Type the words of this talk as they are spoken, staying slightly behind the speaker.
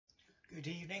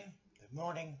good evening, good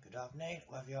morning, good afternoon,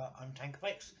 wherever you are. I'm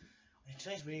Tankerfix. In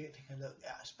today's video, we're taking a look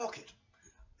at Sprocket.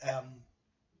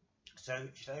 So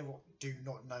today, what do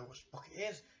not know what Sprocket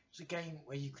is? It's a game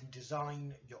where you can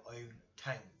design your own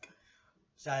tank.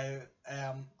 So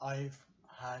I've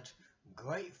had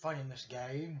great fun in this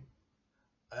game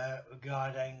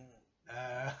regarding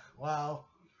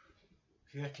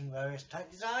creating various tank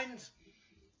designs,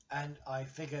 and I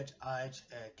figured I'd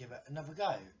give it another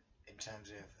go in terms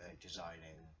of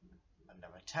designing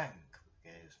another tank,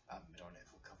 because I haven't been on it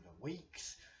for a couple of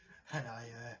weeks and I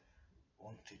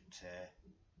wanted to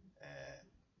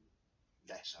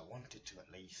I wanted to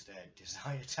at least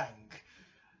design a tank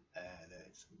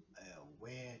that's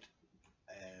weird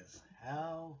as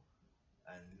hell,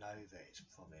 and know that it's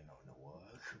probably not going to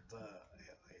work, but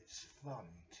it's fun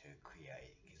to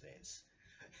create because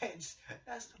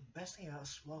that's the best thing about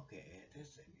Sprocket.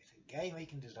 It's a game where you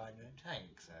can design your own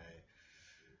tank, so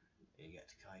you get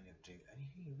to kind of do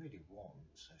anything you really want.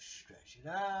 So stretch it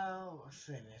out,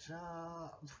 thin it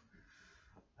up,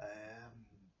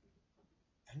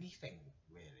 anything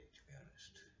really, to be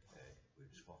honest. With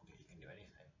Sprocket you can do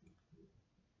anything.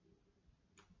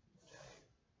 So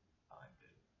I'm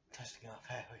just testing out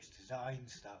various design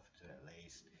stuff to at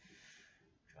least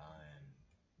try and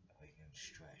we can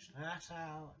stretch that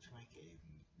out to make it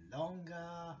even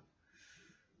longer.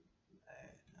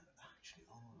 No, actually,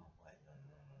 oh no, wait, no,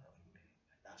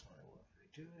 that's not what we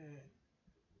do it.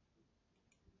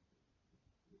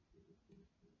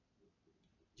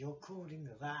 You're calling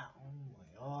that? Oh my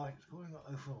god, it's calling it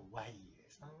overweight.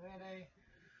 It's not really.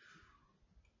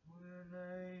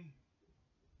 Really?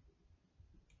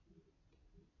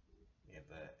 Yeah,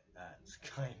 but that's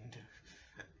kind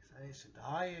of. So the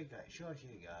higher you go, shorter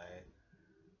you go.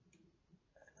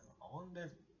 I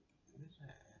wonder. If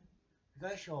you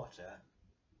go shorter,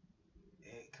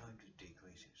 it kind of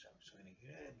decreases. So we're going to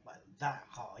get it about that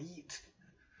height.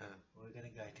 We're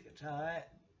going to go to the tie.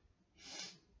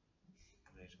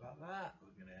 It's about that.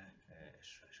 We're going to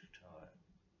stretch the tie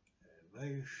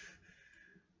roof.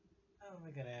 And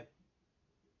we're going to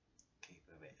keep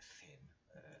it a bit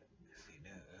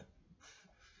thinner.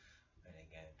 We're going to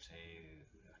go to,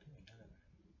 I think we've done it.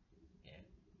 Yeah.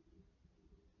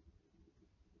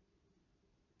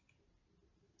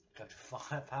 Go to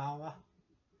firepower.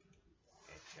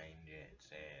 Change it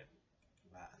to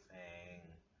that thing.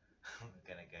 We're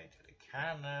going to go to the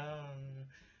cannon.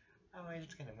 And we're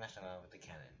just going to mess around with the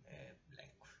cannon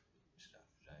length stuff.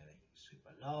 So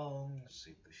super long,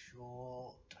 super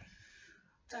short.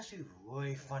 It's actually a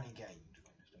really funny game, to be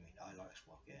honest. I mean, I like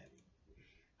Sprocket.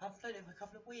 I've played it for a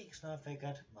couple of weeks and I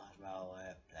figured might as well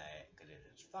play it because it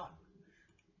is fun.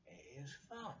 It is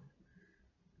fun.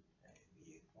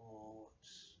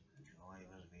 Viewports,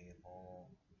 driver's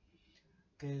viewport.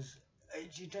 Because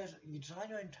you design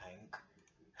your own tank,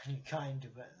 and you kind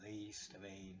of at least, I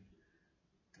mean,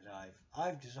 because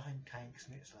I've designed tanks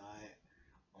and it's like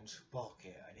on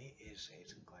Sprocket and it's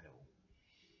incredible.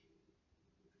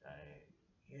 So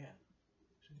yeah,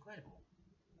 it's incredible.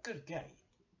 Good game.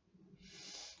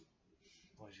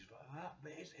 Apologies about that,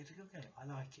 but it's a good game. I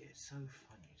like it. It's so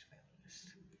funny, to be honest.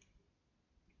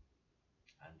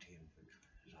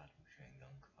 Anti-infantry, machine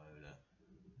gun cola.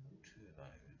 Not too of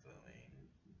those, I mean.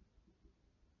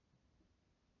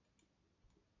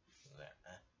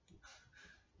 There.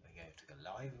 We go to the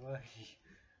library.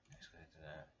 Let's go to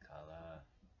that colour.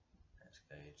 Let's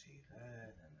go to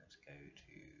there, and let's go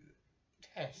to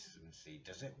test and see,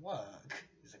 does it work?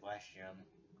 Is the question.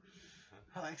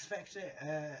 I expect it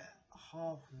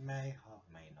half may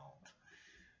not.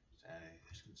 So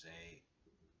as you can see,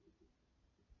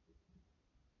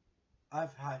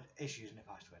 I've had issues in the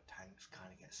past where tanks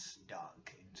kind of get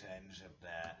stuck in terms of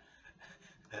their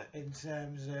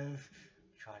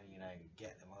trying to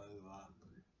get them over.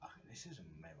 Okay, this is a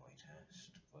memory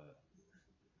test, but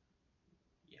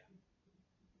yeah,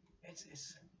 it's.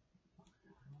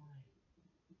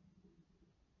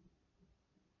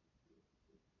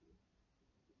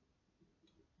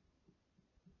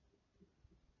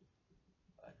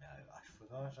 No, I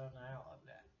forgot on now up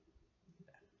there.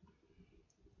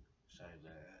 So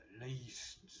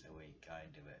so we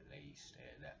kind of at least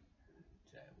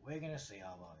so we're gonna see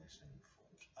how long this thing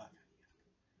performs. Okay.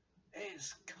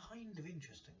 It's kind of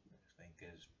interesting, I think,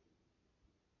 because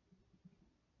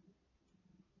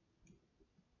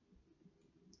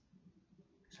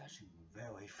it's actually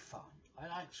very fun. I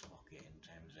like Sprocket in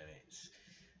terms of its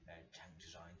tank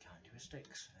design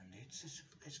characteristics, and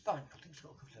it's fun. I think it's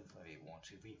got a couple of very one or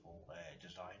two people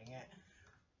designing it,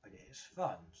 but it is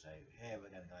fun. So here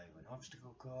we're going to go over an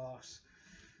obstacle course.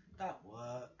 That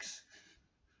works.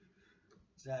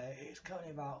 So it's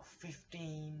currently about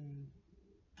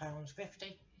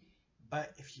 £15.50.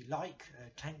 But if you like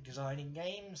tank designing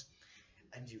games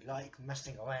and you like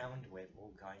messing around with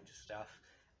all kinds of stuff,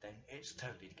 then it's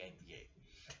totally the game for you.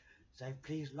 So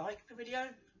please like the video,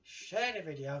 share the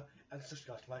video, and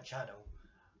subscribe to my channel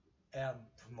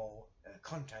for more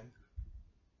content.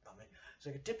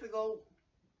 So the typical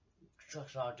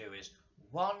structure I'll do is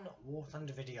 1 War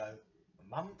Thunder video a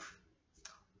month,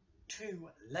 2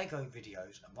 Lego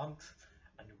videos a month,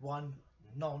 and 1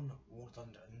 non-War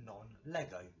Thunder and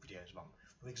non-Lego videos a month.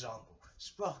 For example,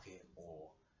 Sprocket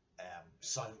or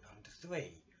Silent Hunter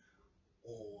 3,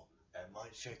 or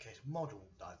might showcase a model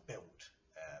that I've built.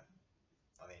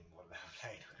 What I've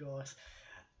played, of course.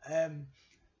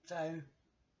 So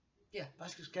yeah,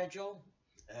 that's the schedule.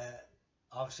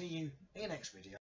 I'll see you in the next video.